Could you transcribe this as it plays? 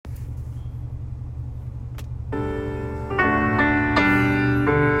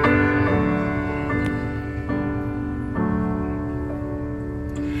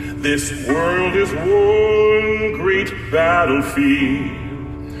This world is one great battlefield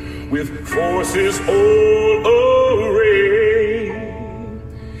with forces all arrayed.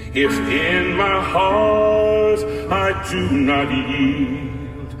 If in my heart I do not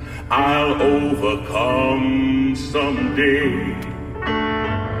yield, I'll overcome someday.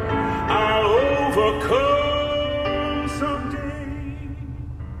 I'll overcome someday.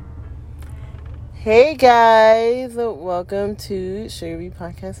 Hey guys, welcome to Sugar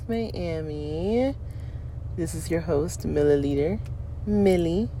Podcast Miami. This is your host, Milliliter.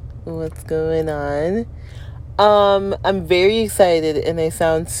 Millie, what's going on? I'm very excited and I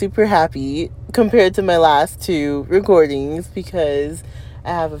sound super happy compared to my last two recordings because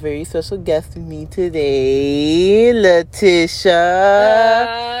I have a very special guest with me today, Letitia.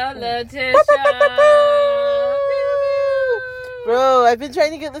 Bro, I've been trying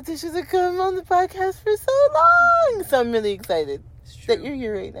to get Letitia to come on the podcast for so long, so I'm really excited that you're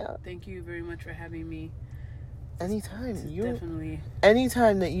here right now. Thank you very much for having me. Anytime that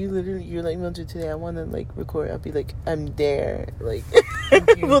you you're like, Mildred, today I want to like record, I'll be like, I'm there. Like,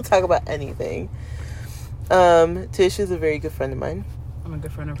 we'll talk about anything. Tisha's a very good friend of mine. I'm a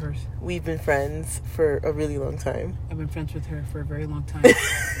good friend of hers. We've been friends for a really long time. I've been friends with her for a very long time.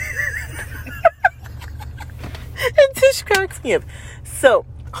 And Tish cracks me up. So,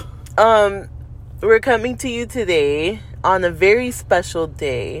 we're coming to you today on a very special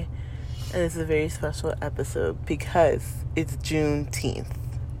day. And it's a very special episode because it's Juneteenth.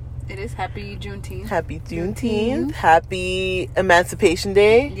 It is. Happy Juneteenth. Happy Juneteenth. Happy Emancipation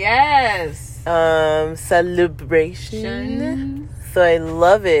Day. Yes. Celebration. So I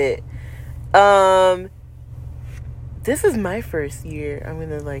love it. This is my first year. I'm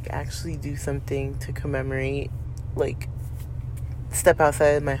gonna like actually do something to commemorate, like step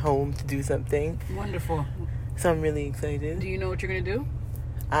outside of my home to do something. Wonderful. So I'm really excited. Do you know what you're gonna do?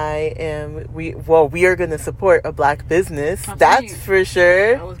 We are going to support a black business. That's for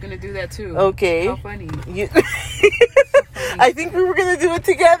sure. I was going to do that too. Okay. How funny. So funny. I think we were going to do it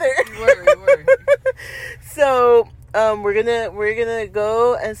together. We were. So, we're going to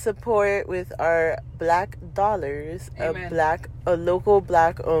go and support with our black dollars, Amen. a local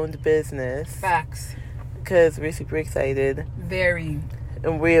black owned business. Facts. Cuz we're super excited. Very.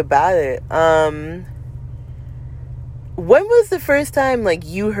 And we're about it. When was the first time, like,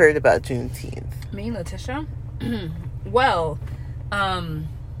 you heard about Juneteenth? Me, Letitia? Well,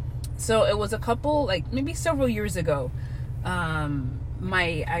 so it was a couple, like, maybe several years ago. I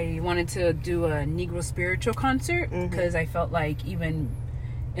wanted to do a Negro spiritual concert because I felt like even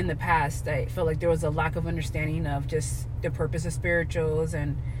in the past, I felt like there was a lack of understanding of just the purpose of spirituals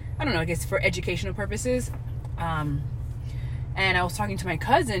and, I don't know, I guess for educational purposes. And I was talking to my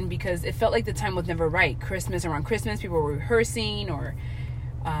cousin because it felt like the time was never right. Around Christmas, people were rehearsing or,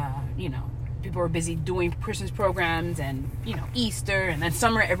 people were busy doing Christmas programs and, Easter. And then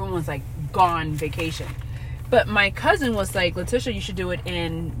summer, everyone was like gone vacation. But my cousin was like, Letitia, you should do it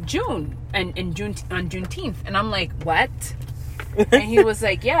in June and on Juneteenth. And I'm like, what? And he was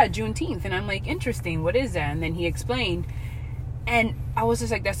like, yeah, Juneteenth. And I'm like, interesting. What is that? And then he explained. And I was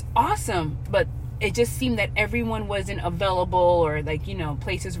just like, that's awesome. But it just seemed that everyone wasn't available or like,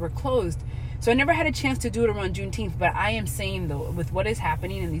 places were closed. So I never had a chance to do it around Juneteenth. But I am saying though, with what is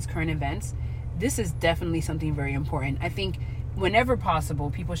happening in these current events, this is definitely something very important. I think whenever possible,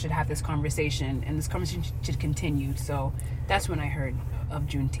 people should have this conversation and this conversation should continue. So that's when I heard of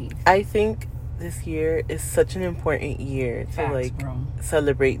Juneteenth. I think this year is such an important year to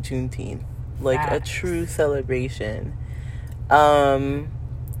celebrate Juneteenth. Like a true celebration.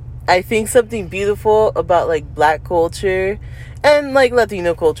 I think something beautiful about like black culture and like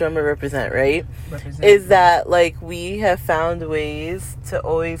Latino culture, I'm gonna represent, right? Is that like we have found ways to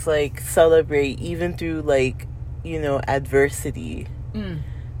always like celebrate even through like, adversity.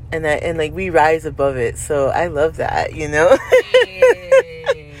 And like we rise above it. So I love that,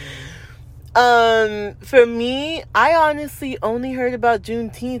 For me, I honestly only heard about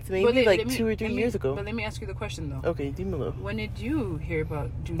Juneteenth maybe 2 or 3 years ago. But let me ask you the question though. Okay, dímelo. When did you hear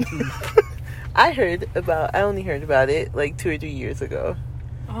about Juneteenth? I only heard about it like 2 or 3 years ago.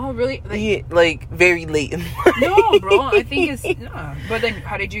 Oh, really? Like very late in life. No, bro. I think it's... No. But then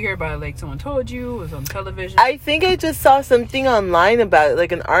how did you hear about it? Like someone told you? It was on television? I think I just saw something online about it,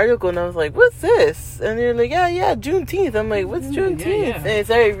 like an article, and I was like, what's this? And they're like, yeah, Juneteenth. I'm like, what's Juneteenth? Yeah. And I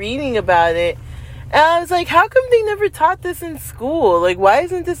started reading about it. And I was like, how come they never taught this in school? Like, why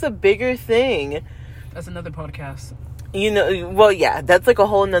isn't this a bigger thing? That's another podcast. Well, yeah, that's like a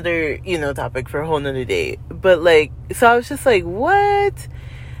whole nother, topic for a whole nother day. But like, so I was just like, what?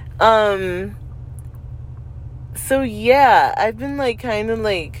 So yeah, I've been like kind of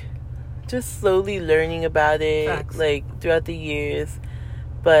like just slowly learning about it, Facts. like, throughout the years.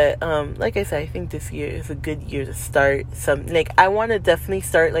 But, like I said, I think this year is a good year to start some, like, I want to definitely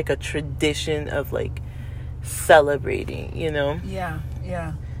start, like, a tradition of, like, celebrating, you know? Yeah.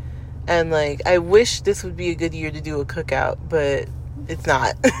 And, like, I wish this would be a good year to do a cookout, but it's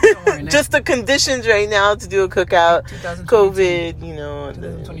not. Don't worry, Just the conditions right now to do a cookout. 2022. COVID, you know.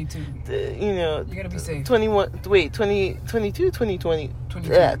 2022. You know. You gotta be safe. 21, wait, 2022, 2020?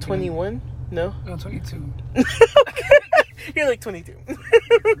 22. Yeah, 21? No? No, 22. You're like 22. Make sure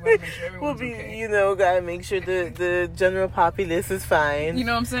We'll everyone's be, okay. you know, gotta make sure the general populace is fine. You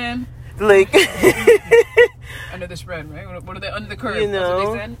know what I'm saying? Like, Under the spread, right? What are they under the curve? you That's know,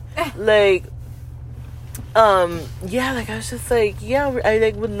 what they said. like, yeah, like, I was just like, yeah, I,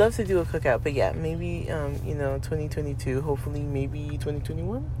 like, would love to do a cookout, but yeah, maybe, you know, 2022, hopefully, maybe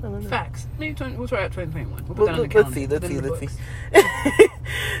 2021, I don't know. Facts. Maybe we'll try out 2021. We'll put that on the Let's calendar. see, Put it in the let's books.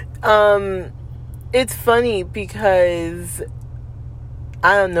 see. It's funny because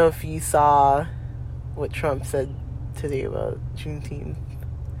I don't know if you saw what Trump said today about Juneteenth.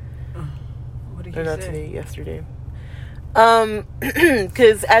 What did Or he not say? today, yesterday.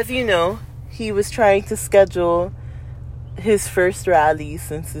 Because as you know, he was trying to schedule his first rally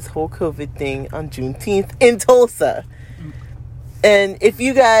since this whole COVID thing on Juneteenth in Tulsa. And if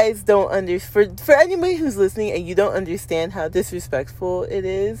you guys don't understand, for anybody who's listening and you don't understand how disrespectful it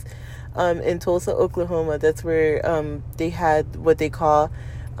is, in Tulsa, Oklahoma, that's where they had what they call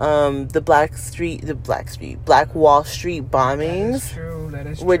the Black Wall Street bombings. That is true. That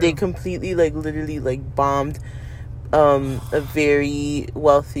is true. Where they completely, like, literally, like, bombed a very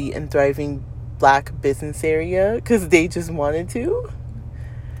wealthy and thriving black business area because they just wanted to.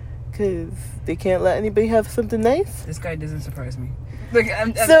 Because they can't let anybody have something nice. This guy doesn't surprise me. Like,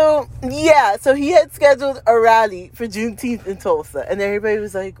 So he had scheduled a rally for Juneteenth in Tulsa, and everybody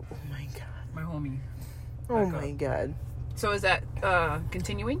was like, oh my god. my homie. Oh Back up. my god. So is that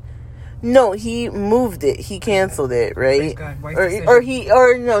continuing? No, he moved it. He canceled it, right? Praise God. Wise Or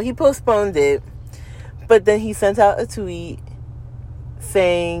decision. he postponed it. But then he sent out a tweet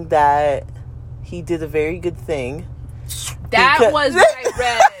saying that he did a very good thing. That because- was what I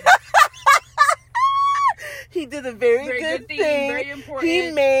read. He did a very good thing, thing. very important.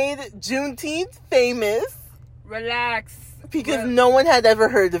 He made Juneteenth famous Relax. because Well, no one had ever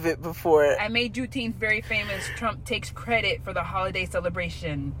heard of it before. I made Juneteenth very famous. Trump takes credit for the holiday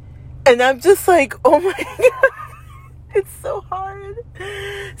celebration. And I'm just like, oh my god, it's so hard.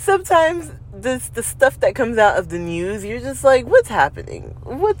 Sometimes the stuff that comes out of the news, you're just like, what's happening?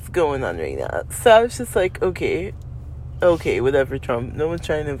 What's going on right now? So I was just like, okay, whatever, Trump. No one's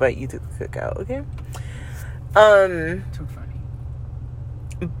trying to invite you to the cookout, okay? Too funny.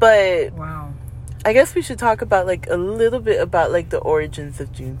 But Wow. I guess we should talk about, like, a little bit about, like, the origins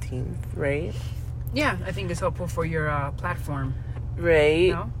of Juneteenth, right? Yeah, I think it's helpful for your platform. Right?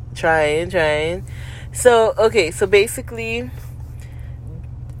 No? Trying. So, okay, so basically,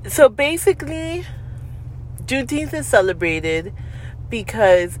 Juneteenth is celebrated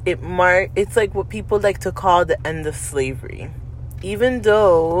because it's like what people like to call the end of slavery. Even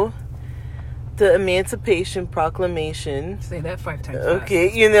though the Emancipation Proclamation... Say that 5 times.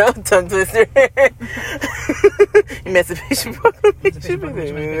 Okay, you know, tongue twister. Emancipation Proclamation.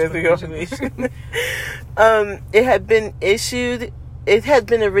 It had been issued... It had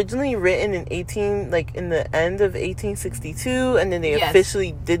been originally written in the end of 1862, and then they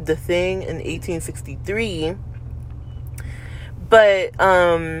officially did the thing in 1863. But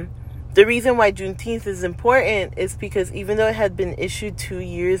the reason why Juneteenth is important is because even though it had been issued 2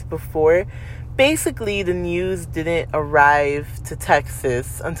 years before, basically the news didn't arrive to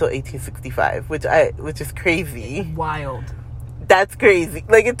Texas until 1865, which is crazy. Wild. That's crazy.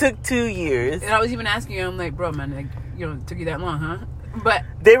 Like, it took 2 years. And I was even asking you, I'm like, bro, man, like, it took you that long, huh? But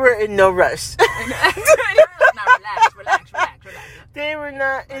They were in no rush. relax. They were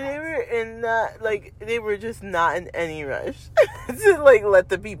just not in any rush. Just, like, let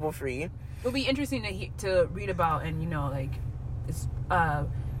the people free. It'll be interesting to read about, and, like, it's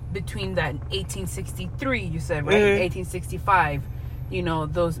between that 1863, you said, right? 1865,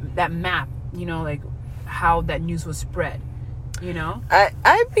 that map, like, how that news was spread.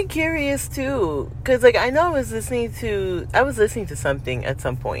 I'd be curious too, because, like, I know I was listening to something at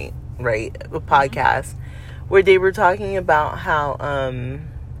some point, right, a podcast where they were talking about how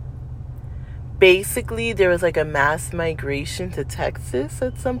basically there was, like, a mass migration to Texas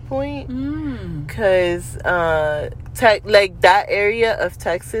at some point, because like that area of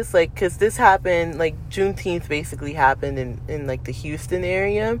Texas, like, because this happened, like, Juneteenth basically happened in like the Houston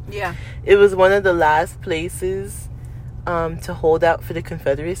area. Yeah. It was one of the last places to hold out for the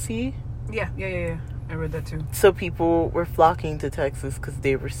Confederacy. Yeah. I read that too. So people were flocking to Texas because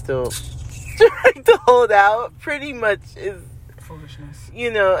they were still trying to hold out. Pretty much is Foolishness.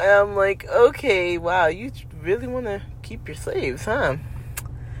 and I'm like, okay, wow, you really want to keep your slaves, huh?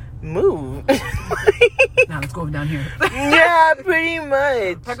 Move. Now let's go down here. Yeah, pretty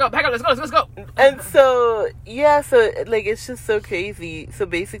much. Pack up, let's go. And so, it's just so crazy. So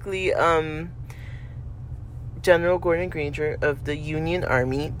basically, General Gordon Granger of the Union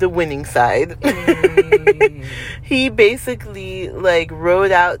Army, the winning side, he basically,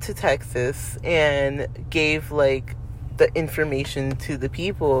 rode out to Texas and gave, the information to the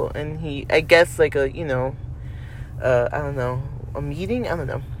people. And he, I guess, I don't know, a meeting? I don't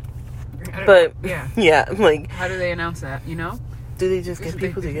know. But, yeah, how do they announce that, do they just get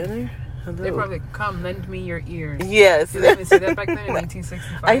people together? Hello. They probably come, lend me your ears. Yes. Did they even say that back then in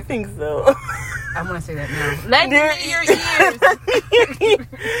 1865? I think so. I want to say that now. Lend me your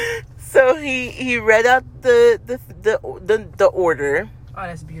ears. So he read out the order. Oh,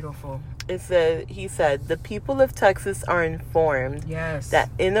 that's beautiful. He said, the people of Texas are informed Yes. that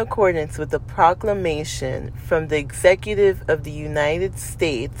in accordance with the proclamation from the executive of the United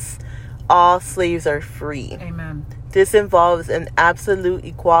States, all slaves are free. Amen. This involves an absolute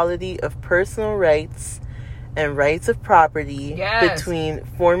equality of personal rights and rights of property between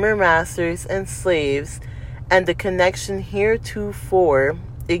former masters and slaves, and the connection heretofore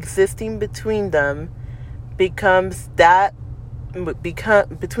existing between them becomes that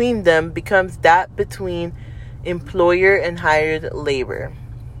between employer and hired labor.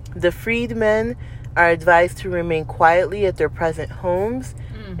 The freedmen are advised to remain quietly at their present homes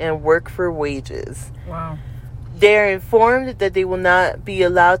and work for wages. Wow. They are informed that they will not be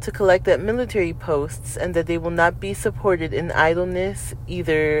allowed to collect at military posts and that they will not be supported in idleness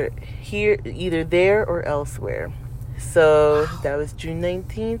either there or elsewhere. So that was June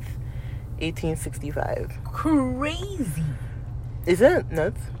 19th, 1865. Crazy. Is that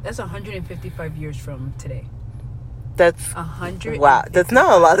nuts? That's 155 years from today. That's 100. Wow, that's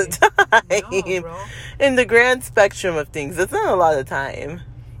not a lot of time. No, bro. In the grand spectrum of things, that's not a lot of time.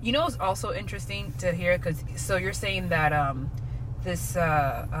 You know, it's also interesting to hear so you're saying that this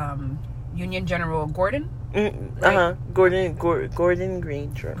Union General Gordon, right? Gordon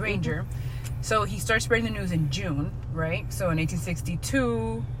Granger. Granger. So he starts spreading the news in June, right? So in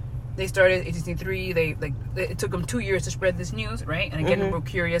 1862, they started. 1863, it took them 2 years to spread this news, right? And again, we're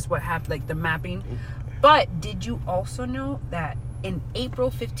curious what happened, the mapping. But did you also know that in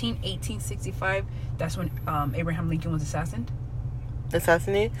April 15, 1865, that's when Abraham Lincoln was assassinated?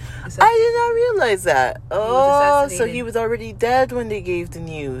 Assassinated? I did not realize that. Oh, so he was already dead when they gave the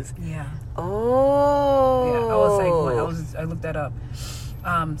news. Yeah. Oh. Yeah, I was like, I looked that up.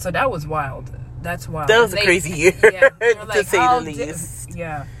 So that was wild. That's wild. That was a crazy year, to say the least.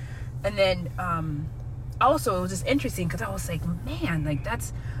 Yeah. And then, also, it was just interesting because I was like, man,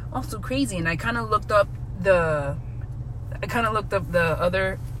 that's also crazy. And I kind of looked up the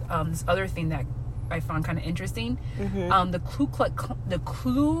other, this other thing that I found kind of interesting. The Ku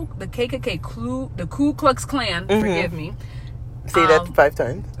Klux Klan, forgive me. Say that 5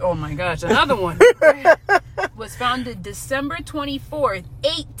 times. Oh my gosh, another one. Was founded December 24th,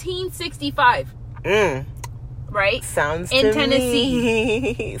 1865. Right? Sounds in to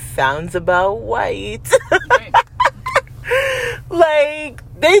Tennessee. Me. Sounds about white. Right.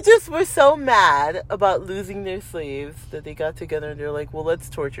 They just were so mad about losing their slaves that they got together and they're like, well, let's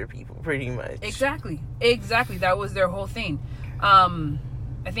torture people, pretty much. Exactly. That was their whole thing.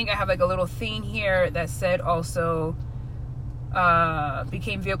 I think I have a little thing here that said also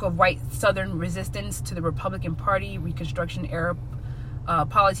became vehicle of white Southern resistance to the Republican Party Reconstruction era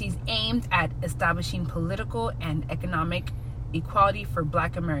policies aimed at establishing political and economic equality for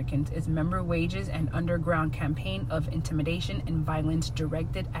Black Americans. Its member wages and underground campaign of intimidation and violence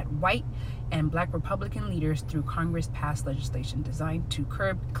directed at white and Black Republican leaders through Congress passed legislation designed to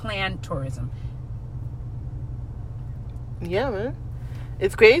curb Klan tourism. Yeah, man.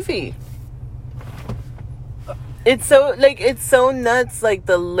 It's crazy. It's so nuts,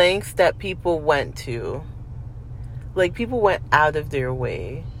 the lengths that people went to. People went out of their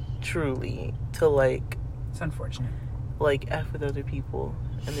way, truly, to, It's unfortunate. F with other people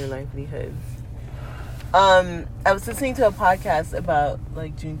and their livelihoods. I was listening to a podcast about,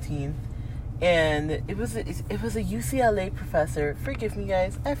 Juneteenth, and it was a UCLA professor. Forgive me,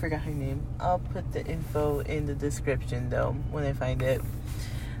 guys, I forgot her name. I'll put the info in the description, though, when I find it.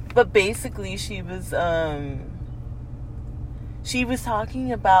 But basically, she was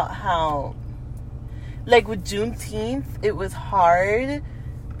talking about how, with Juneteenth, it was hard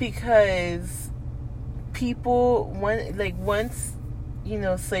because people, once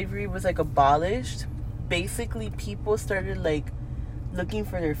slavery was like abolished, basically people started like looking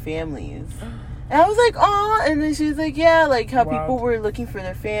for their families. And I was like, oh, and then she was like, yeah, like how people were looking for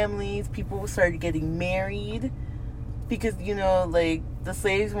their families. People started getting married because, like the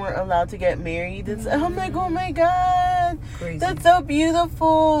slaves weren't allowed to get married. And so I'm like, oh my God, Crazy. That's so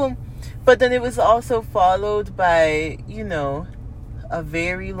beautiful. But then it was also followed by, a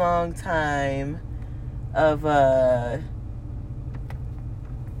very long time of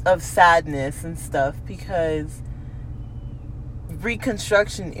sadness and stuff, because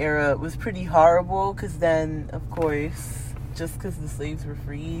Reconstruction era was pretty horrible, because then, of course, just because the slaves were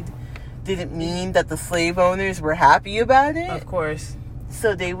freed didn't mean that the slave owners were happy about it. Of course.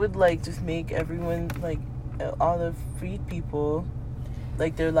 So they would, like, just make everyone, like, all the freed people,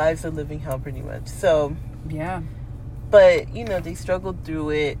 like, their lives a living hell, pretty much. So, yeah. But, they struggled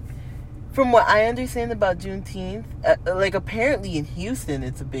through it. From what I understand about Juneteenth, like, apparently in Houston,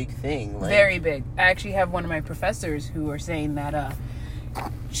 it's a big thing. Like, very big. I actually have one of my professors who were saying that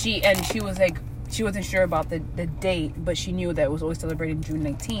she was like, she wasn't sure about the date, but she knew that it was always celebrated June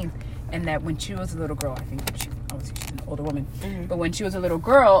 19th, and that when she was a little girl, I think obviously she's an older woman, but when she was a little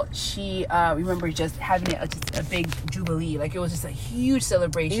girl, she remembers just having just a big jubilee. Like, it was just a huge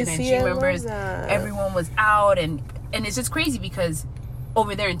celebration, and she remembers everyone was out, and it's just crazy because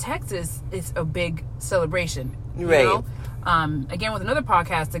over there in Texas, it's a big celebration. Right. Again, with another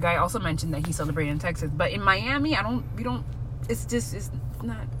podcast, the guy also mentioned that he celebrated in Texas. But in Miami, it's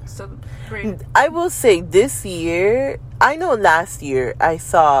not celebrated. I will say this year, I know last year I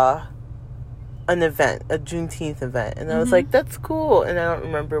saw an event, a Juneteenth event, and I was like, that's cool. And I don't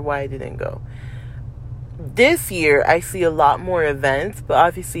remember why I didn't go. This year, I see a lot more events, but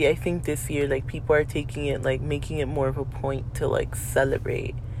obviously I think this year, like, people are taking it, like, making it more of a point to, like,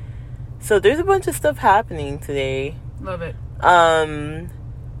 celebrate. So there's a bunch of stuff happening today. Love it. I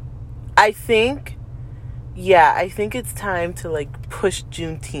think it's time to, like, push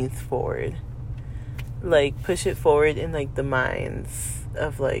Juneteenth forward. Like, push it forward in, like, the minds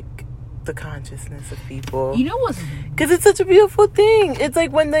of, like, the consciousness of people. You know what's... Because it's such a beautiful thing. It's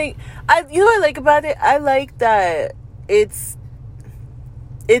like when what I like about it? I like that it's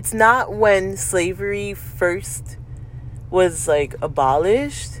not when slavery first was, like,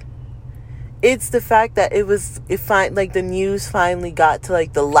 abolished. It's the fact that like, the news finally got to,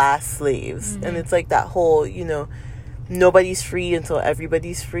 like, the last slaves. And it's like that whole, nobody's free until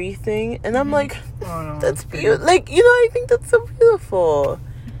everybody's free thing. And I'm like, that's beautiful. Like, I think that's so beautiful.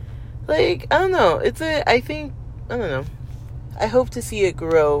 Like, I don't know. I don't know. I hope to see it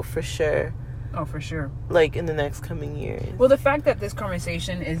grow for sure. Oh, for sure. Like, in the next coming years. Well, the fact that this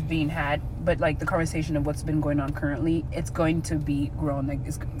conversation is being had, but, like, the conversation of what's been going on currently, it's going to be grown. Like,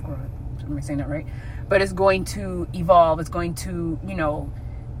 it's grown. Am I saying that right? But it's going to evolve. It's going to,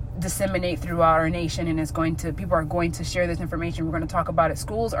 disseminate throughout our nation, and people are going to share this information. We're going to talk about it.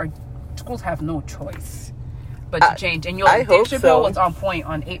 Schools have no choice but to change. And Dave Chappelle was on point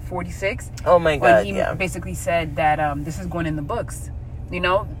on 846. Oh my God! When he basically said that this is going in the books.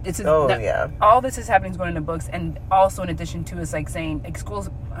 All this is happening is going in the books, and also in addition to, it's like saying, like, schools.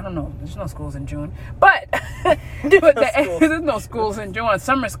 I don't know. There's no schools in June, but there's no schools in June.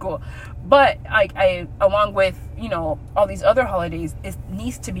 Summer school, but I along with all these other holidays, it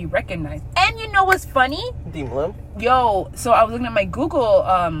needs to be recognized. And you know what's funny? So I was looking at my Google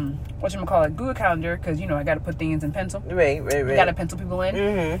Google Calendar, because I got to put things in pencil. Right. I got to pencil people in,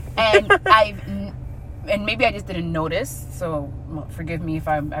 and maybe I just didn't notice. So forgive me if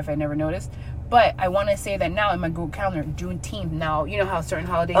I never noticed. But I want to say that now in my Google Calendar, Juneteenth. Now you know how certain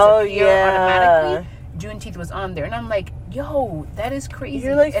holidays appear automatically. Juneteenth was on there, and I'm like, yo, that is crazy.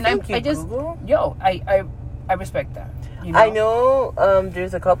 You're like, and Google? I respect that. I know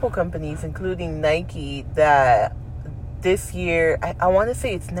there's a couple companies, including Nike, that this year, I want to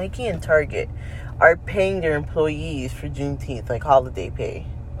say it's Nike and Target, are paying their employees for Juneteenth, like, holiday pay.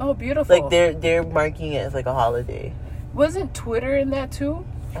 Oh, beautiful. Like, they're marking it as, like, a holiday. Wasn't Twitter in that too?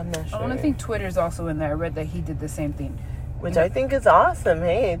 I'm not sure. I want to think Twitter's also in there. I read that he did the same thing. Which I think is awesome.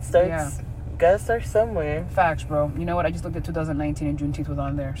 Hey, it starts... Gotta start somewhere. Facts, bro. You know what? I just looked at 2019 and Juneteenth was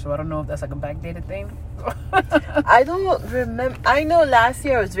on there. So I don't know if that's like a backdated thing. I don't remember. I know last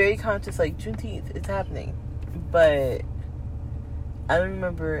year I was very conscious, like, Juneteenth, it's happening. But I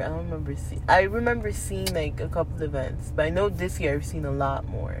remember seeing, like, a couple of events. But I know this year I've seen a lot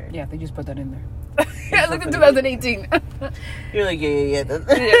more. Yeah, they just put that in there. I looked at 2018. You're like, yeah. I'm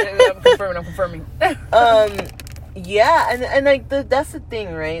confirming. Yeah, and like, that's the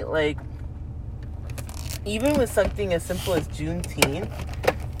thing, right? Like, even with something as simple as Juneteenth,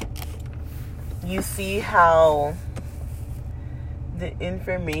 you see how the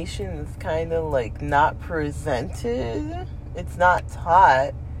information is kind of like not presented. It's not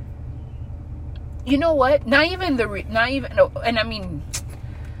taught. You know what? Not even no, and I mean,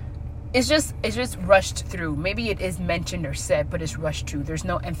 it's just rushed through. Maybe it is mentioned or said, but it's rushed through. There's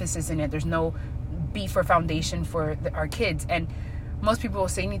no emphasis in it. There's no beef or foundation for our kids. And most people will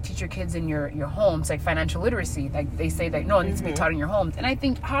say you need to teach your kids in your homes, like financial literacy. Like they say that, no, it needs to be taught in your homes. And I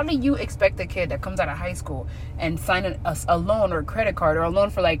think, how do you expect a kid that comes out of high school and sign a loan or a credit card or a loan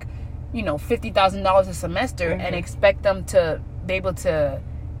for like, you know, $50,000 a semester and expect them to be able to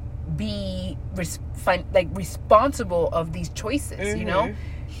be responsible of these choices, you know?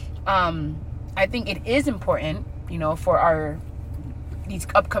 I think it is important, you know, for these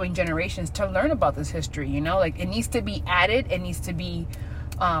upcoming generations to learn about this history, you know? Like, it needs to be added. It needs to be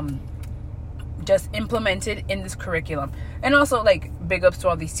just implemented in this curriculum. And also, like, big ups to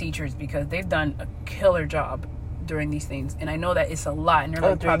all these teachers, because they've done a killer job during these things. And I know that it's a lot. And they're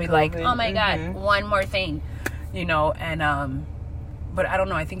like, probably COVID. Like, oh my God, one more thing, you know? And, but I don't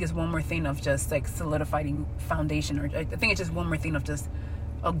know. I think it's one more thing of just, like, solidifying foundation. Or I think it's just one more thing of just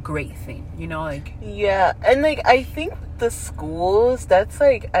a great thing, you know? Like, yeah. And, like, I think the schools, that's,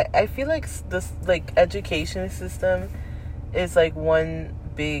 like, I feel like this, like, education system is, like, one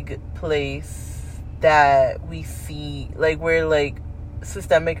big place that we see, like, where, like,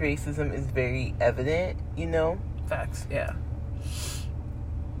 systemic racism is very evident, you know? Facts, yeah.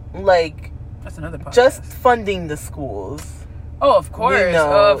 Like, that's another podcast. Just funding the schools. Oh, of course, you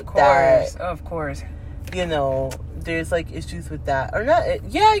know, of course. You know, there's, like, issues with that. Or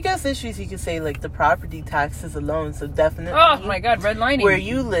not, yeah, I guess issues you could say, like, the property taxes alone. So definitely. Oh, my God, redlining. Where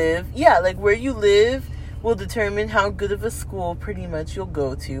you live. Yeah, like, where you live will determine how good of a school pretty much you'll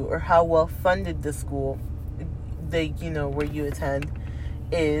go to, or how well funded the school, you know, where you attend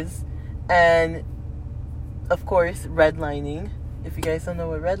is. And, of course, redlining. If you guys don't know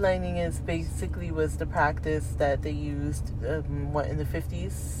what redlining is, basically was the practice that they used, in the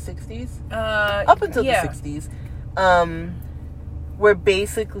 50s, 60s? Up until the 60s. Where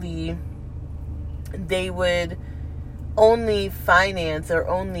basically they would only finance or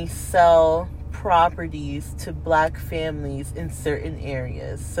only sell properties to black families in certain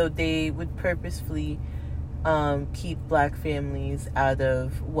areas. So they would purposefully keep black families out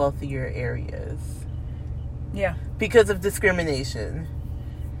of wealthier areas. Yeah. Because of discrimination.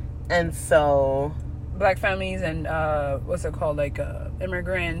 And so black families and what's it called, like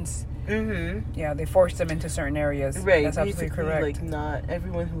immigrants. Yeah, they forced them into certain areas. Right. That's absolutely correct. Like, not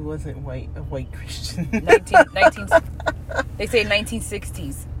everyone who wasn't white, a white Christian. 19 they say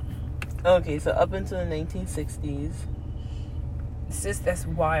 1960s. Okay, so up until the 1960s. It's just, that's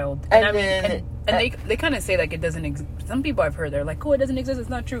wild. And I then, mean, and they kind of say like it doesn't exist. Some people I've heard, they're like, oh, it doesn't exist, it's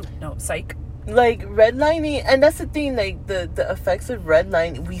not true. No, psych. Like, redlining, and that's the thing, like, the effects of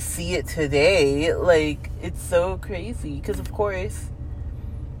redlining, we see it today. Like, it's so crazy. Because, of course,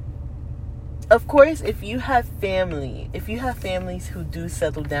 if you have families who do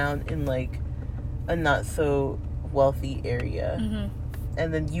settle down in, like, a not so wealthy area,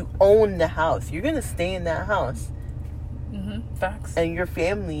 and then you own the house, you're going to stay in that house. Facts. And your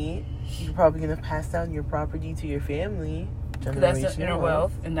family, you're probably going to pass down your property to your family. That's the inner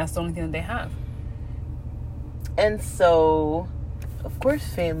wealth, and that's the only thing that they have. And so, of course,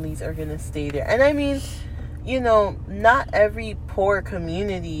 families are going to stay there. And I mean, you know, not every poor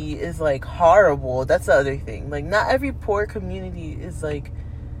community is, like, horrible. That's the other thing. Like, not every poor community is, like,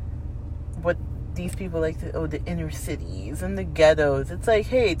 what these people like to, the inner cities and the ghettos. It's like,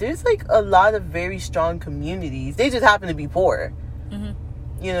 hey, there's, like, a lot of very strong communities. They just happen to be poor.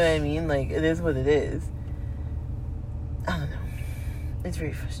 You know what I mean? Like, it is what it is. I don't know. It's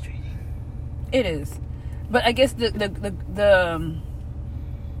very frustrating. It is. But I guess the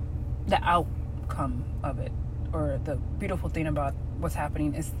outcome of it, or the beautiful thing about what's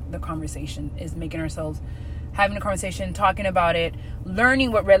happening, is the conversation, is having a conversation, talking about it,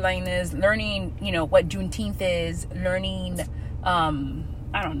 learning what redlining is, learning, you know, what Juneteenth is, learning,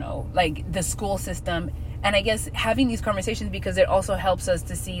 I don't know, like the school system. And I guess having these conversations, because it also helps us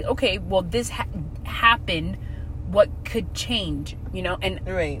to see, okay, well, this happened, what could change, you know? And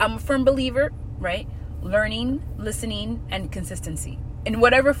right. I'm a firm believer, right? Learning, listening, and consistency in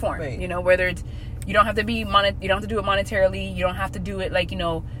whatever form, right. You know, whether it's, you don't have to you don't have to do it monetarily, you don't have to do it, like, you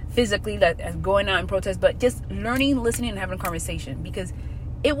know, physically, like going out and protest, but just learning, listening, and having a conversation, because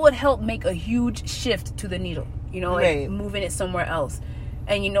it would help make a huge shift to the needle, you know, like right. moving it somewhere else.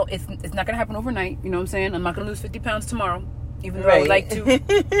 And, you know, it's not going to happen overnight. You know what I'm saying? I'm not going to lose 50 pounds tomorrow, even though I would like to.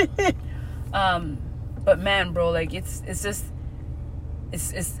 But man, bro, like, it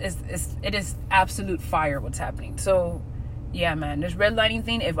is absolute fire what's happening. So Yeah, man. This redlining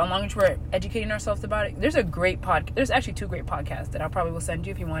thing, if as long as we're educating ourselves about it, there's a great podcast. There's actually 2 great podcasts that I probably will send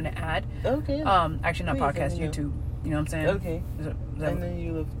you if you want to add. Okay. Actually not Please, podcast, yeah. YouTube. You know what I'm saying? Okay. Is that And then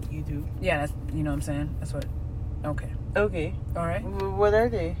you love YouTube. yeah, that's, you know what I'm saying? That's what. Okay. Okay. All right. What are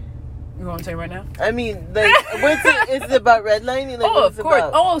they? You want to say right now? I mean, like, what's it? Is it about redlining? Like, Oh, what's of course.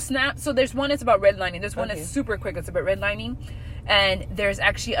 About? Oh, snap. So there's one that's about redlining. There's one Okay. that's super quick. It's about redlining. And there's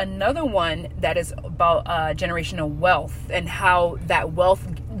actually another one that is about generational wealth and how that wealth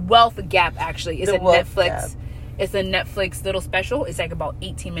gap actually is The a wealth Netflix. gap. It's a Netflix little special. It's like about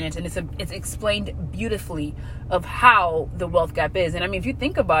 18 minutes, and it's explained beautifully of how the wealth gap is. And I mean, if you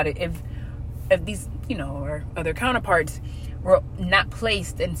think about it, if these, you know, or other counterparts were not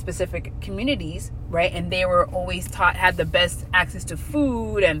placed in specific communities, right, and they were always taught, had the best access to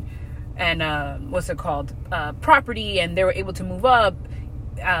food and what's it called, property, and they were able to move up,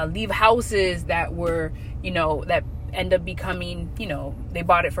 leave houses that were, you know, that end up becoming, you know, they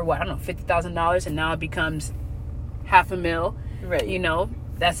bought it for what, I don't know, $50,000, and now it becomes $500,000. Right. You know,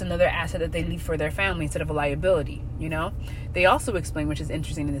 that's another asset that they leave for their family instead of a liability. You know, they also explain, which is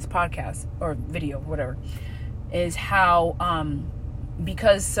interesting in this podcast or video, whatever, is how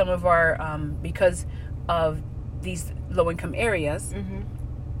because some of our because of these low income areas. Mm-hmm.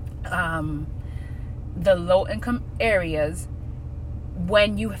 The low income areas,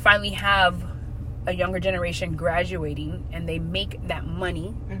 when you finally have a younger generation graduating and they make that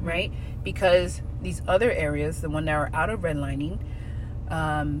money, Mm-hmm. right? Because these other areas, the one that are out of redlining,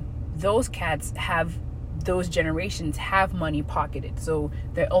 those cats have, those generations have money pocketed. So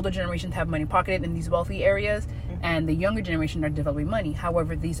the older generations have money pocketed in these wealthy areas, Mm-hmm. and the younger generation are developing money.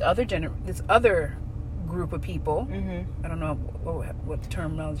 However, this other group of people, Mm-hmm. I don't know what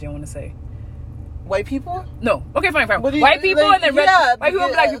terminology I want to say. White people? No. Okay, fine. What do you- White people like, and then yeah, white people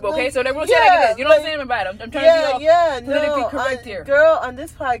and black people. Okay, like, so everyone say it like it is. You know what I'm like, saying? I'm bad. I'm trying to be all politically correct here. Girl, on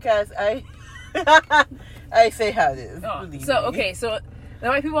this podcast, I say how it is. Oh, believe so me. okay, so the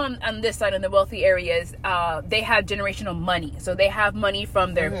white people on this side, in the wealthy areas, they have generational money. So they have money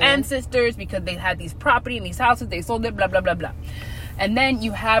from their Mm-hmm. ancestors because they had these property and these houses. They sold it. Blah blah blah blah. And then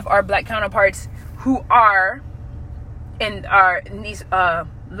you have our black counterparts who are in these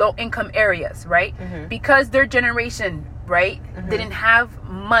low income areas, right? Mm-hmm. Because their generation, right, didn't have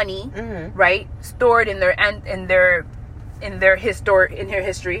money, Mm-hmm. right, stored in their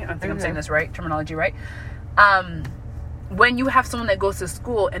history. I think I'm saying this right, terminology right. When you have someone that goes to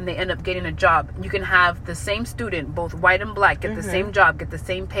school and they end up getting a job, you can have the same student, both white and black, get the same job, get the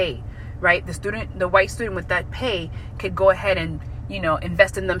same pay, right? The white student with that pay could go ahead and, you know,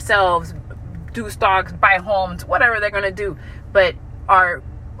 invest in themselves, do stocks, buy homes, whatever they're going to do. But our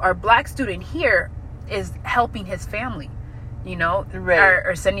black student here is helping his family, you know, Right.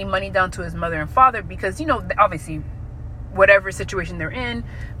 or sending money down to his mother and father because, you know, obviously whatever situation they're in,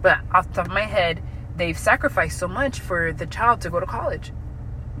 but off the top of my head, they've sacrificed so much for the child to go to college,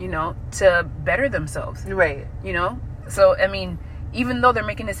 you know, to better themselves, Right. you know? So, I mean, even though they're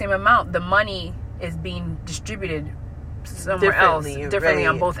making the same amount, the money is being distributed somewhere else, differently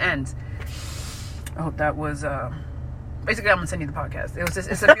on right. both ends. I hope that was, basically, I'm gonna send you the podcast.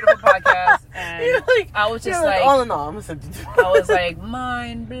 It's a beautiful podcast, and You're like, I was just you're like, all in all, I'm gonna send you. I was like,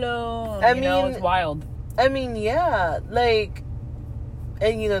 mind blown. I You know, mean, it's wild. I mean, yeah, like,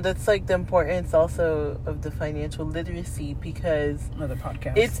 and you know, that's like the importance also of the financial literacy because Another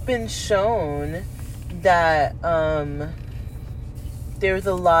podcast. it's been shown that there's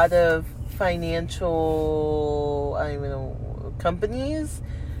a lot of financial, I don't even know, companies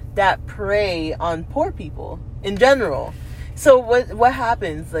that prey on poor people in general. So what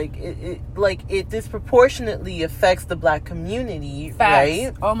happens? Like it disproportionately affects the black community, Facts.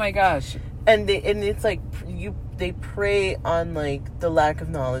 right? Oh my gosh. And it's like they prey on like the lack of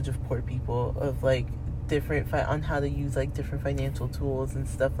knowledge of poor people, of like different on how to use like different financial tools and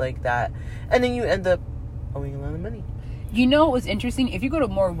stuff like that, and then you end up owing a lot of money. You know what's interesting? If you go to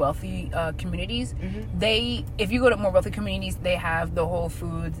more wealthy communities, they have the Whole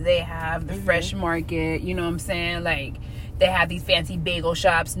Foods, they have the Fresh Market. You know what I'm saying? Like they have these fancy bagel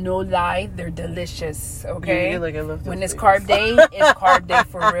shops. No lie, they're delicious. Okay, Yeah, like I love those when it's bagels. carb day, it's carb day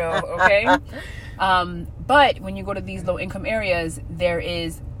for real. Okay, but when you go to these low income areas, there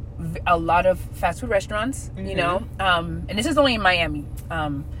is a lot of fast food restaurants. You know, and this is only in Miami.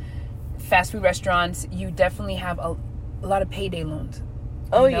 Fast food restaurants, you definitely have a lot of payday loans.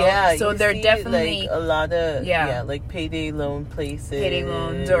 Oh you know? yeah, So you they're see, definitely like a lot of Yeah. like payday loan places, payday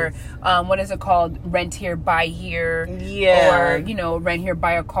loans, or what is it called? Rent here, buy here. Yeah. Or, you know, rent here,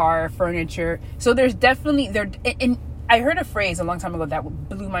 buy a car, furniture. So there's definitely and I heard a phrase a long time ago that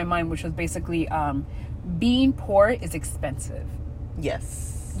blew my mind, which was basically being poor is expensive.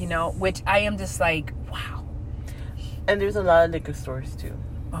 Yes. You know, which I am just like, wow. And there's a lot of liquor stores too.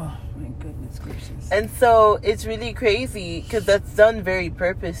 Oh my goodness gracious. And so it's really crazy because that's done very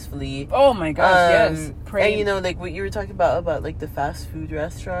purposefully. Oh my gosh, yes. And you know, like what you were talking about like the fast food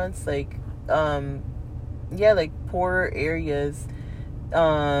restaurants, like, yeah, like poorer areas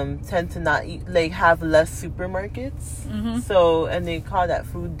tend to not eat, like have less supermarkets. Mm-hmm. So, and they call that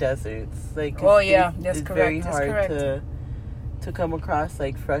food deserts. Like, oh yeah, that's it's correct. very That's hard correct. to come across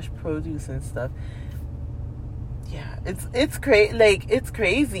like fresh produce and stuff. Yeah, it's crazy. Like, it's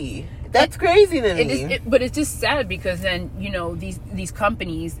crazy. That's crazy to me. But it's just sad because then, you know, these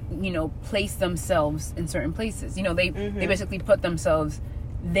companies, you know, place themselves in certain places. You know, they basically put themselves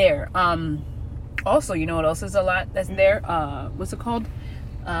there. Also, you know what else is a lot that's there? What's it called?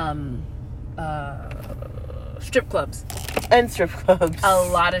 Strip clubs. And strip clubs. A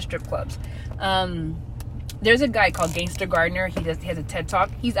lot of strip clubs. There's a guy called Gangster Gardner. He has a TED Talk.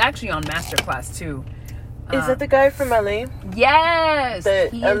 He's actually on Masterclass too. Is that the guy from LA? Yes.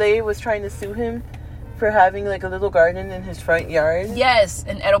 That LA was trying to sue him for having like a little garden in his front yard? Yes,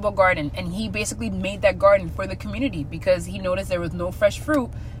 an edible garden. And he basically made that garden for the community because he noticed there was no fresh fruit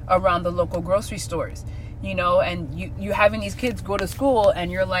around the local grocery stores. You know, and you having these kids go to school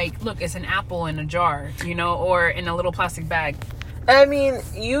and you're like, look, it's an apple in a jar, you know, or in a little plastic bag. I mean,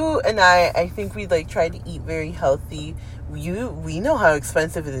 you and I think we like try to eat very healthy. We know how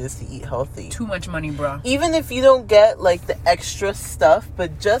expensive it is to eat healthy. Too much money, bro. Even if you don't get like the extra stuff,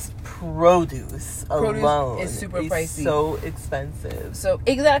 but just produce alone is super pricey. So expensive. So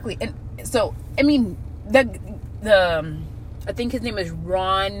exactly, and so I mean the I think his name is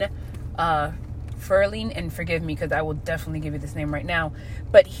Ron Furling, and forgive me because I will definitely give you this name right now,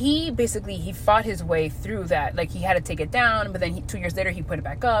 but he fought his way through that. Like, he had to take it down, but then 2 years later he put it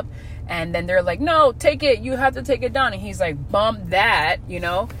back up, and then they're like, no, take it, you have to take it down, and he's like, bump that, you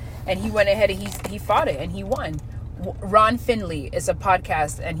know, and he went ahead and he fought it and he won. Ron Finley is a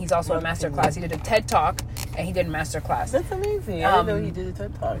podcast, and he's also a masterclass. He did a TED Talk and he did a masterclass. That's amazing. I didn't know he did a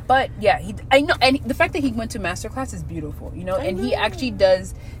TED Talk. But yeah, I know, and the fact that he went to masterclass is beautiful, you know. And he actually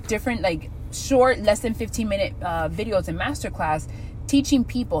does different, like, short, less than 15-minute videos in masterclass, teaching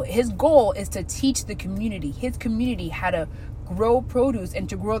people. His goal is to teach his community how to grow produce and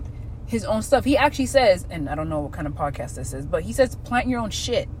to grow his own stuff. He actually says, and I don't know what kind of podcast this is, but he says plant your own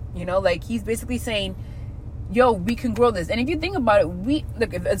shit, you know. Like, he's basically saying, yo, we can grow this. And if you think about it,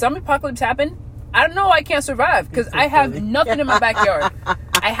 look, if a zombie apocalypse happened, I don't know, I can't survive because I have nothing in my backyard.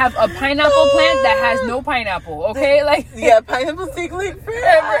 I have a pineapple plant that has no pineapple. Okay, like, yeah, pineapples take like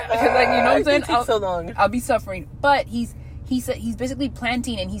forever. Because, like, you know what I'm saying? Take so long. I'll be suffering. But he's basically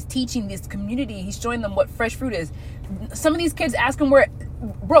planting and he's teaching this community. He's showing them what fresh fruit is. Some of these kids ask him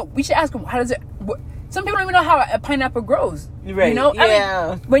bro, we should ask him, how does it? Some people don't even know how a pineapple grows. Right. You know?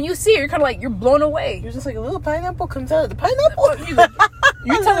 Yeah. I mean, when you see it, you're kind of like, you're blown away. You're just like, a little pineapple comes out of the pineapple.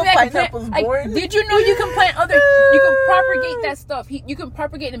 You're telling me I can plant, born. did you know you can plant you can propagate that stuff. You can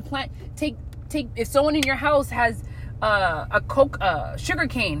propagate and plant. Take. If someone in your house has a sugar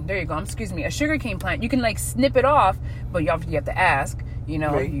cane. There you go. A sugar cane plant. You can like snip it off, but you have to ask. You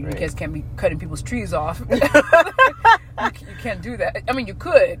know, you guys can't be cutting people's trees off. You can't do that. I mean, you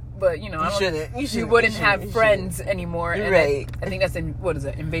could, but you know, you wouldn't have friends anymore. And right. I think that's what is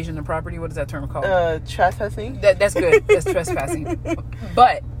it? Invasion of property. What is that term called? Trespassing. That's good. That's trespassing.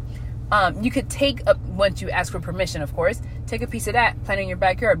 But you could take once you ask for permission, of course, take a piece of that, plant it in your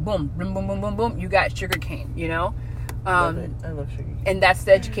backyard. Boom, boom, boom, boom, boom, boom. You got sugar cane. You know. Love it. I love sugar cane. And that's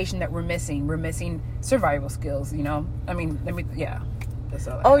the education that we're missing. We're missing survival skills. You know. I mean, yeah. That's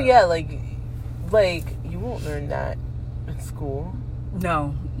all. Oh yeah, like you won't learn that in school.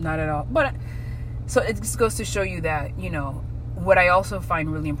 No, not at all. But so it just goes to show you that, you know, what I also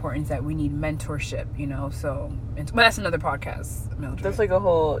find really important is that we need mentorship, you know. So, but that's another podcast, Mildred. That's like a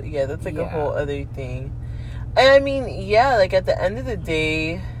whole, a whole other thing. And I mean, yeah, like at the end of the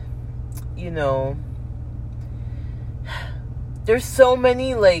day, you know, there's so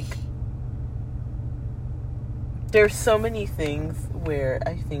many things where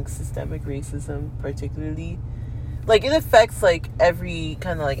I think systemic racism particularly, like, it affects like every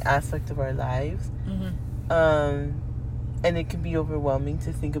kind of like aspect of our lives. Mm-hmm. And it can be overwhelming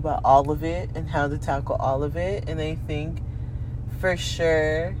to think about all of it and how to tackle all of it. And I think for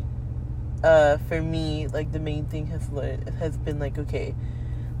sure, for me, like the main thing has been like, okay,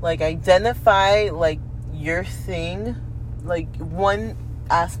 like identify like your thing, like one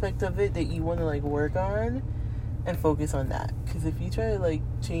aspect of it that you want to like work on and focus on that. Because if you try to like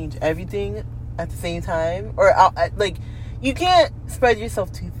change everything at the same time, or like you can't spread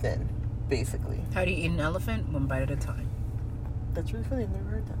yourself too thin. basically. How do you eat an elephant? One bite at a time. That's really funny. I've never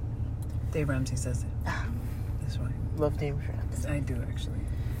heard that. Dave Ramsey says it. Ah, That's right. love Dave Ramsey. I do, actually.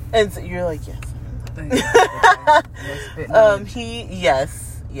 And so you're like,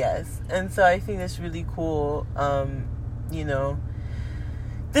 yes. Yes. And so I think that's really cool. You know,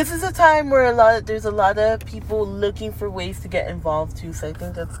 this is a time where there's a lot of people looking for ways to get involved too. So I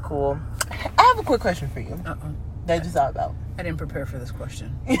think that's cool. I have a quick question for you. That I just thought about. I didn't prepare for this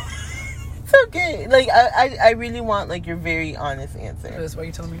question. It's okay. Like I really want like your very honest answer. So that's why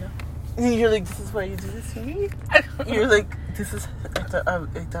you're telling me now? And you're like, this is why you do this to me? You're like, this is... I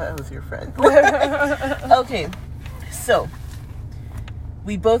thought I was your friend. Okay. So,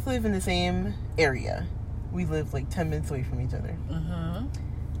 we both live in the same area. We live like 10 minutes away from each other. Mm-hmm.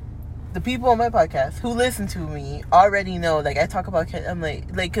 The people on my podcast who listen to me already know, like, I talk about... I'm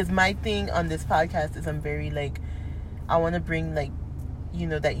like, because my thing on this podcast is I'm very, like... I want to bring, like, you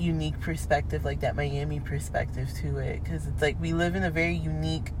know, that unique perspective, like that Miami perspective to it, because it's like we live in a very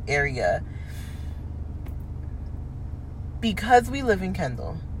unique area because we live in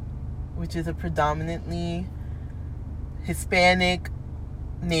Kendall, which is a predominantly Hispanic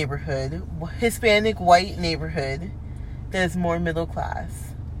neighborhood, Hispanic white neighborhood that is more middle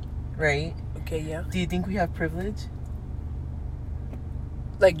class, right? Okay, yeah. Do you think we have privilege?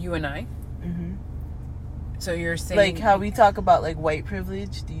 Like you and I? Mm-hmm. So you're saying... Like how we talk about like white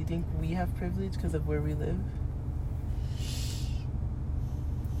privilege, do you think we have privilege because of where we live?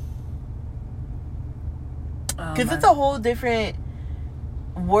 Because it's a whole different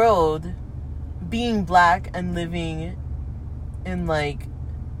world being black and living in like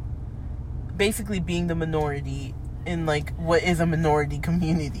basically being the minority in like what is a minority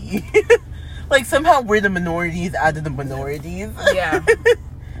community. Like somehow we're the minorities out of the minorities. Yeah.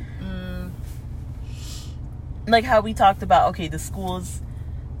 Like how we talked about, okay, the schools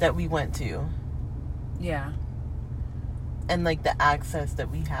that we went to. Yeah. And like the access that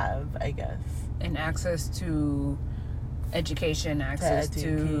we have, I guess. And access to education, access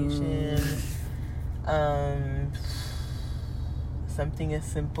to something as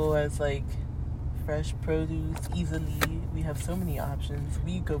simple as like fresh produce easily. We have so many options.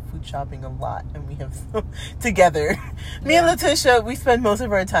 We go food shopping a lot, and we have together. Me and Letitia, we spend most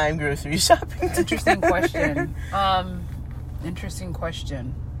of our time grocery shopping together. Interesting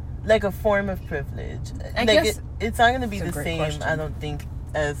question. Like a form of privilege. I like guess it's not going to be the same, question. I don't think,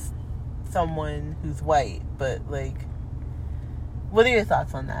 as someone who's white. But like, what are your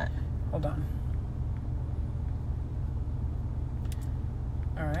thoughts on that? Hold on.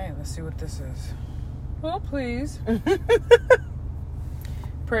 All right, let's see what this is. Well, please.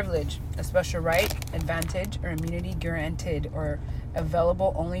 Privilege, a special right, advantage, or immunity granted or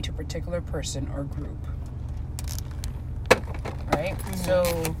available only to a particular person or group. Right? Mm-hmm.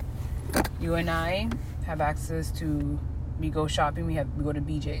 So, you and I have access to, we go shopping, we go to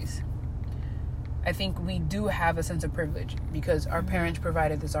BJ's. I think we do have a sense of privilege because our parents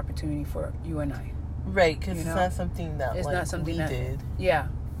provided this opportunity for you and I. Right, because it's not something that it's like, not something we that, did. Yeah.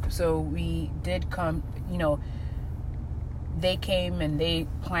 So we did come, you know, they came and they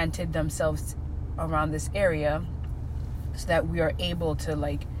planted themselves around this area so that we are able to,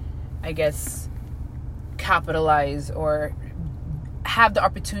 like, I guess, capitalize or have the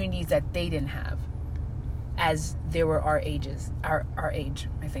opportunities that they didn't have as they were our ages, our age.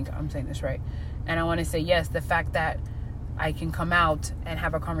 I think I'm saying this right. And I want to say, yes, the fact that I can come out and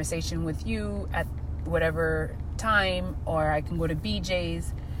have a conversation with you at whatever time, or I can go to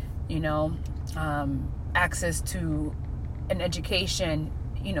BJ's, you know, access to an education,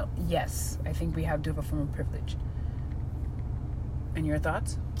 you know, yes, I think we have to have a form of privilege. And your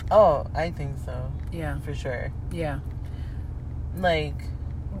thoughts? Oh, I think so. Yeah. For sure. Yeah. Like...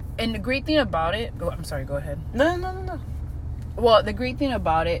 And the great thing about it... Oh, I'm sorry, go ahead. No. Well, the great thing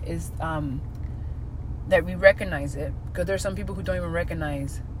about it is that we recognize it. Because there's some people who don't even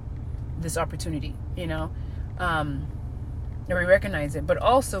recognize this opportunity, you know? And we recognize it. But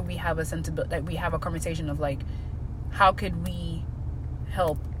also we have a sensibility... Like, we have a conversation of, like, how could we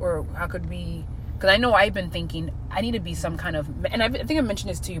help? Or how could we... Because I know I've been thinking, I need to be some kind of... And I think I mentioned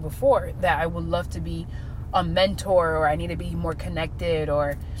this to you before, that I would love to be a mentor, or I need to be more connected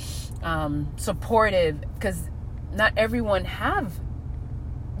or supportive, because not everyone have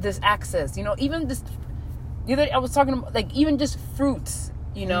this access, you know. Even this, the other day I was talking about, like, even just fruits,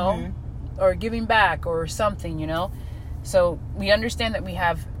 you know, or giving back or something, you know. So we understand that we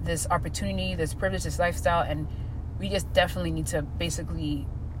have this opportunity, this privilege, this lifestyle, and we just definitely need to basically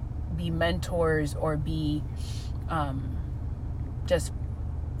be mentors or be just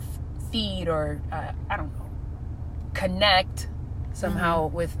feed or I don't know, connect somehow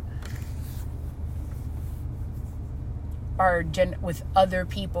with with other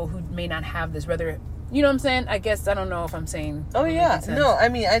people who may not have this, whether, you know what I'm saying? I guess, I don't know if I'm saying. Oh yeah, no, I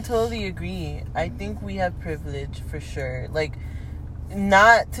mean, I totally agree. I think we have privilege for sure. Like,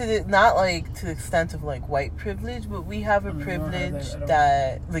 not like to the extent of like white privilege, but we have a privilege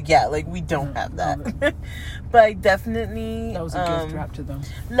that, like, yeah, like we don't have that. But I definitely, that was a gift wrapped to them.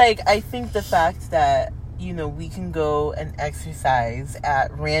 Like, I think the fact that, you know, we can go and exercise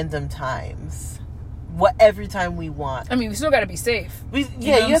at random times, every time we want. I mean, we still got to be safe. You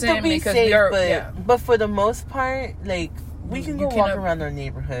have to be safe, but for the most part, like, we can go walk around our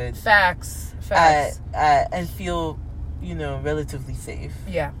neighborhood. Facts. And feel, you know, relatively safe.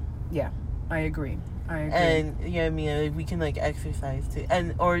 Yeah, I agree. And yeah, I mean, like, we can like exercise too,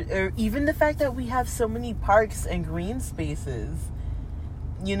 and or even the fact that we have so many parks and green spaces.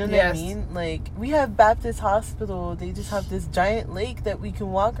 You know what I mean? Like, we have Baptist Hospital. They just have this giant lake that we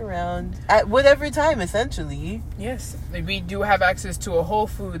can walk around at whatever time, essentially. Yes. We do have access to a Whole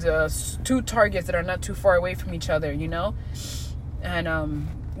Foods, 2 Targets that are not too far away from each other, you know? And,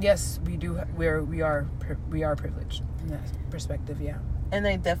 yes, we do. We are privileged in that perspective, yeah. And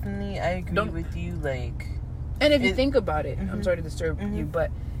I agree with you, like... And if you think about it, I'm sorry to disturb you, but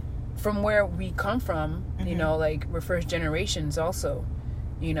from where we come from, you know, like, we're first generations also.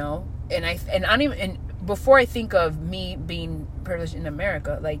 You know, and before I think of me being privileged in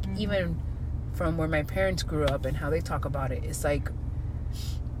America, like, even from where my parents grew up and how they talk about it, it's like,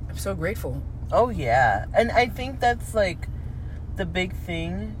 I'm so grateful. Oh yeah. And I think that's like the big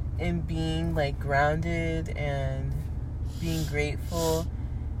thing in being like grounded and being grateful,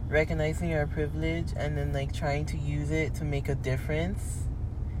 recognizing our privilege, and then like trying to use it to make a difference.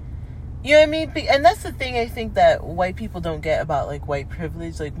 You know what I mean? And that's the thing I think that white people don't get about, like, white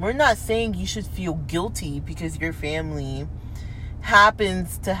privilege. Like, we're not saying you should feel guilty because your family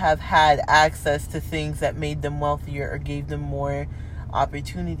happens to have had access to things that made them wealthier or gave them more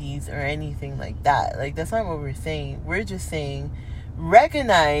opportunities or anything like that. Like, that's not what we're saying. We're just saying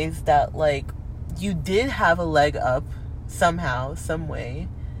recognize that, like, you did have a leg up somehow, some way,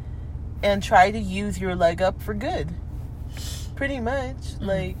 and try to use your leg up for good. Pretty much.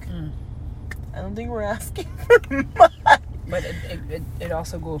 I don't think we're asking for much. But it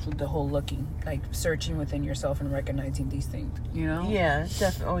also goes with the whole looking, like searching within yourself and recognizing these things, you know? Yeah,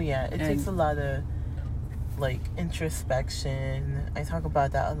 definitely. Oh, yeah. It takes a lot of, like, introspection. I talk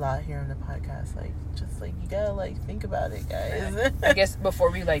about that a lot here on the podcast. Like, just, like, you gotta, like, think about it, guys. I guess before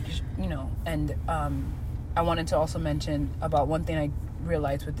we, like, you know, and I wanted to also mention about one thing I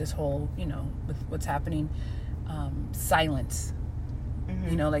realized with this whole, you know, with what's happening, silence.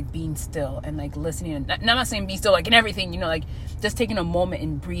 You know, like being still and like listening, and I'm not saying be still like in everything, you know, like just taking a moment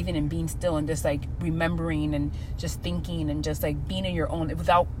and breathing and being still and just like remembering and just thinking and just like being in your own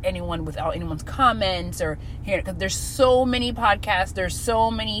without anyone's comments or hearing, because there's so many podcasts, there's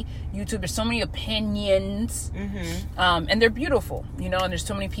so many YouTube, there's so many opinions, and they're beautiful, you know, and there's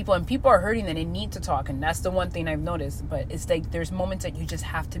so many people and people are hurting and they need to talk, and that's the one thing I've noticed. But it's like there's moments that you just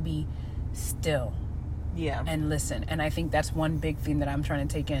have to be still. Yeah, and listen. And I think that's one big thing that I'm trying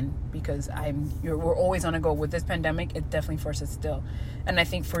to take in, because we're always on a go with this pandemic. It definitely forces us still, and I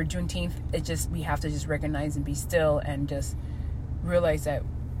think for Juneteenth, we have to just recognize and be still and just realize that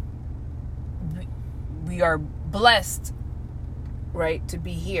we are blessed, right, to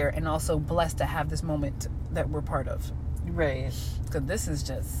be here, and also blessed to have this moment that we're part of, right? Because this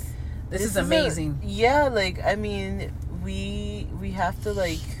is amazing. Yeah, like, I mean, we have to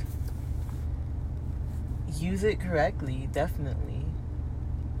like use it correctly, definitely.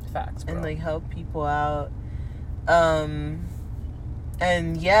 Facts, bro. And like help people out. And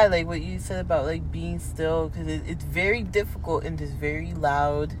yeah, like what you said about like being still, because it's very difficult in this very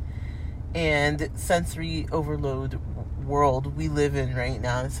loud and sensory overload world we live in right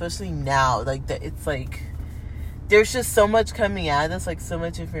now, especially now. Like that, it's like there's just so much coming at us, like so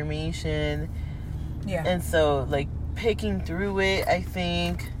much information. Yeah. And so like picking through it, I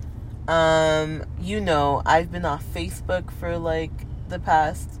think. You know, I've been off Facebook for like the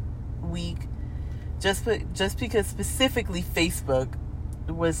past week, just because specifically Facebook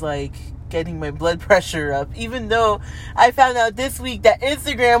was like getting my blood pressure up, even though I found out this week that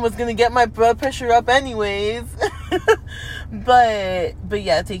Instagram was gonna get my blood pressure up anyways. but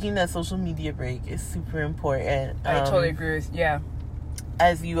yeah, taking that social media break is super important. I totally agree with, yeah.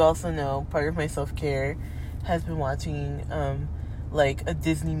 As you also know, part of my self-care has been watching like a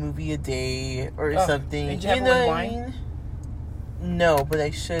Disney movie a day or something. Did you have one wine? No, but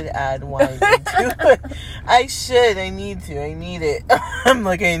I should add wine into it. I need it. I'm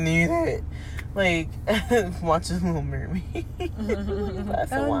like, I need it. Like, watch The Little Mermaid.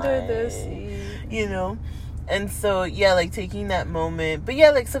 Under the sea. You know? And so, yeah, like, taking that moment. But,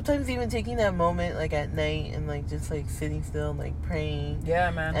 yeah, like, sometimes even taking that moment, like, at night and, like, just, like, sitting still and, like, praying. Yeah,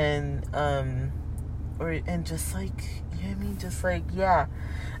 man. And just, like, you know what I mean? Just, like, yeah.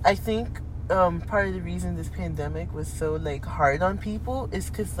 I think part of the reason this pandemic was so, like, hard on people is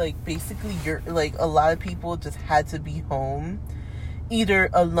because, like, basically a lot of people just had to be home, either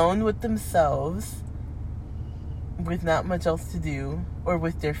alone with themselves, with not much else to do, or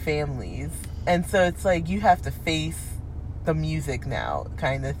with their families. And so it's like you have to face the music now,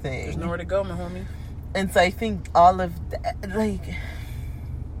 kind of thing. There's nowhere to go, my homie. And so I think all of that, like,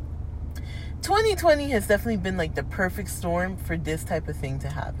 2020 has definitely been, like, the perfect storm for this type of thing to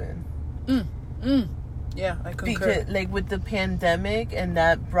happen. Yeah, I concur. Because, like, with the pandemic, and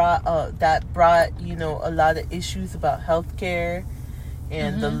that brought you know, a lot of issues about healthcare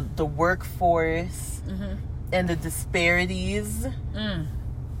and the workforce and the disparities,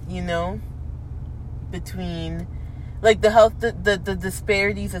 you know, between, like, the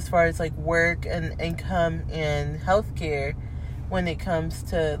disparities as far as, like, work and income and healthcare when it comes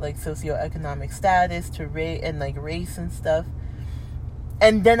to, like, socioeconomic status, to rate and, like, race and stuff.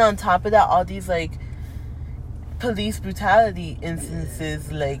 And then on top of that, all these, like, police brutality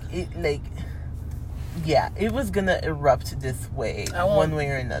instances, like, it was gonna erupt this way, one way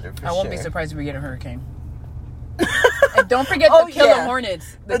or another, for sure. I won't be surprised if we get a hurricane. And don't forget the killer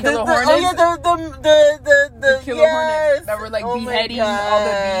hornets. The killer hornets. Oh, yeah, the killer hornets that were, like, beheading all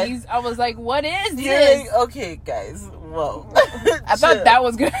the bees. I was like, what is this? Like, okay, guys, whoa. I thought that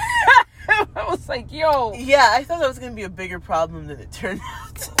was good. I was like, yo. Yeah, I thought that was going to be a bigger problem than it turned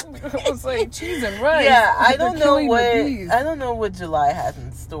out. I was like, cheese and rice. Yeah, I don't know what July has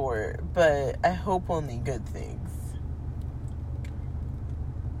in store, but I hope only good things.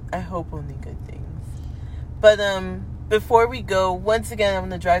 But before we go, once again, I'm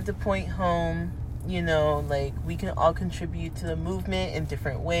going to drive the point home. You know, like, we can all contribute to the movement in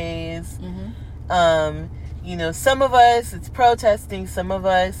different ways. You know, some of us, it's protesting. Some of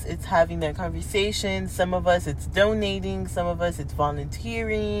us, it's having that conversation. Some of us, it's donating. Some of us, it's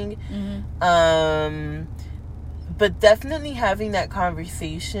volunteering. But definitely having that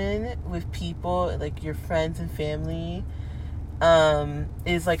conversation with people, like your friends and family,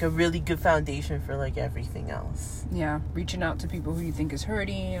 is, like, a really good foundation for, like, everything else. Yeah, reaching out to people who you think is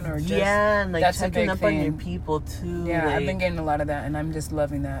hurting, or just... Yeah, and, like, that's checking up on your people, too. Yeah, like, I've been getting a lot of that, and I'm just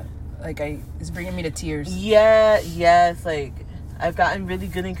loving that. Like, it's bringing me to tears. Yeah, yes, like, I've gotten really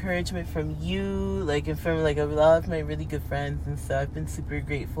good encouragement from you, like, and from, like, a lot of my really good friends, and so I've been super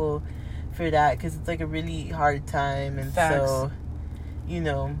grateful for that, because it's, like, a really hard time, and so, you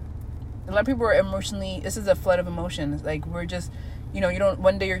know. A lot of people are emotionally, this is a flood of emotions. Like, we're just, you know,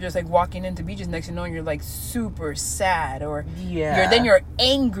 one day you're just, like, walking into beaches, next you know, you're, like, super sad, or you're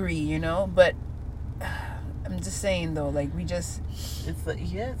angry, you know, but I'm just saying, though, like, it's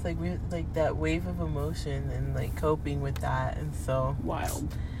like we, like, that wave of emotion and, like, coping with that, and so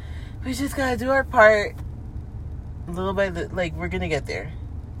wild. We just gotta do our part little by little. Like, we're gonna get there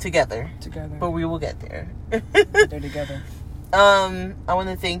together, but we will get there. They're together. I want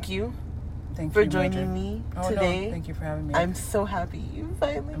to thank you for joining me today. No, thank you for having me. I'm so happy you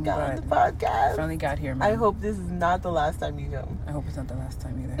finally got on the podcast. Finally got here, man. I hope this is not the last time you come. I hope it's not the last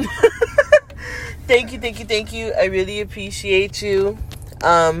time either. Thank you. I really appreciate you.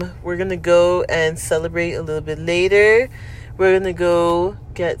 We're gonna go and celebrate a little bit later. We're gonna go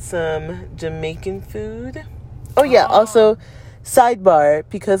get some Jamaican food. Oh yeah, also, sidebar,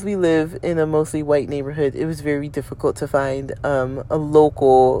 because we live in a mostly white neighborhood, it was very difficult to find a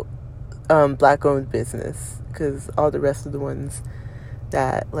local black-owned business, because all the rest of the ones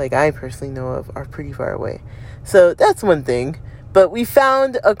that, like, I personally know of are pretty far away. So that's one thing. But we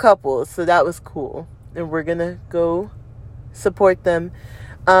found a couple, so that was cool. And we're going to go support them.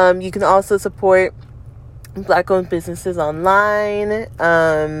 You can also support black-owned businesses online.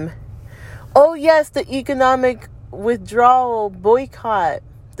 Oh, yes, the economic withdrawal boycott,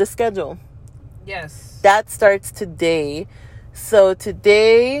 the schedule. Yes. That starts today. So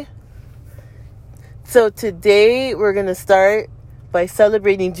today we're going to start by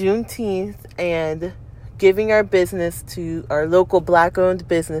celebrating Juneteenth and giving our business to our local black-owned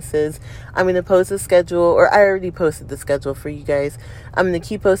businesses. I'm going to post a schedule, or I already posted the schedule for you guys. I'm going to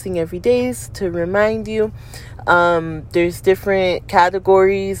keep posting every day to remind you. There's different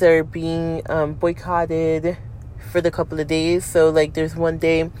categories that are being boycotted for the couple of days. So, like, there's one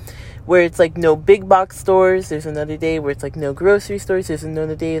day where it's, like, no big box stores. There's another day where it's, like, no grocery stores. There's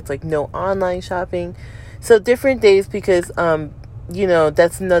another day it's, like, no online shopping. So, different days, because, you know,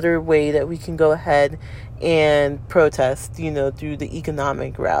 that's another way that we can go ahead and protest, you know, through the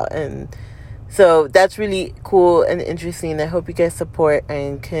economic route. And So that's really cool and interesting. I hope you guys support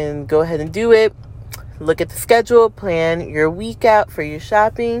and can go ahead and do it. Look at the schedule, plan your week out for your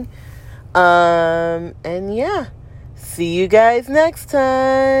shopping. And yeah, see you guys next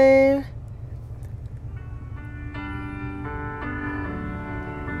time.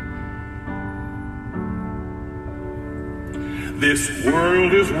 This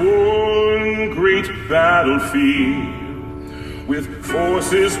world is one great battlefield with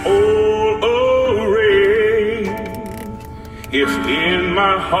forces all arrayed. If in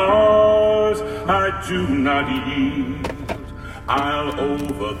my heart I do not yield, I'll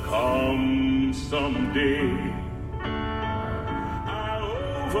overcome someday. I'll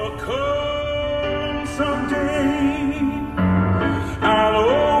overcome someday. I'll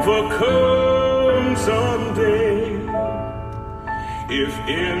overcome someday. If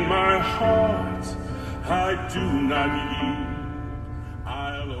in my heart I do not yield,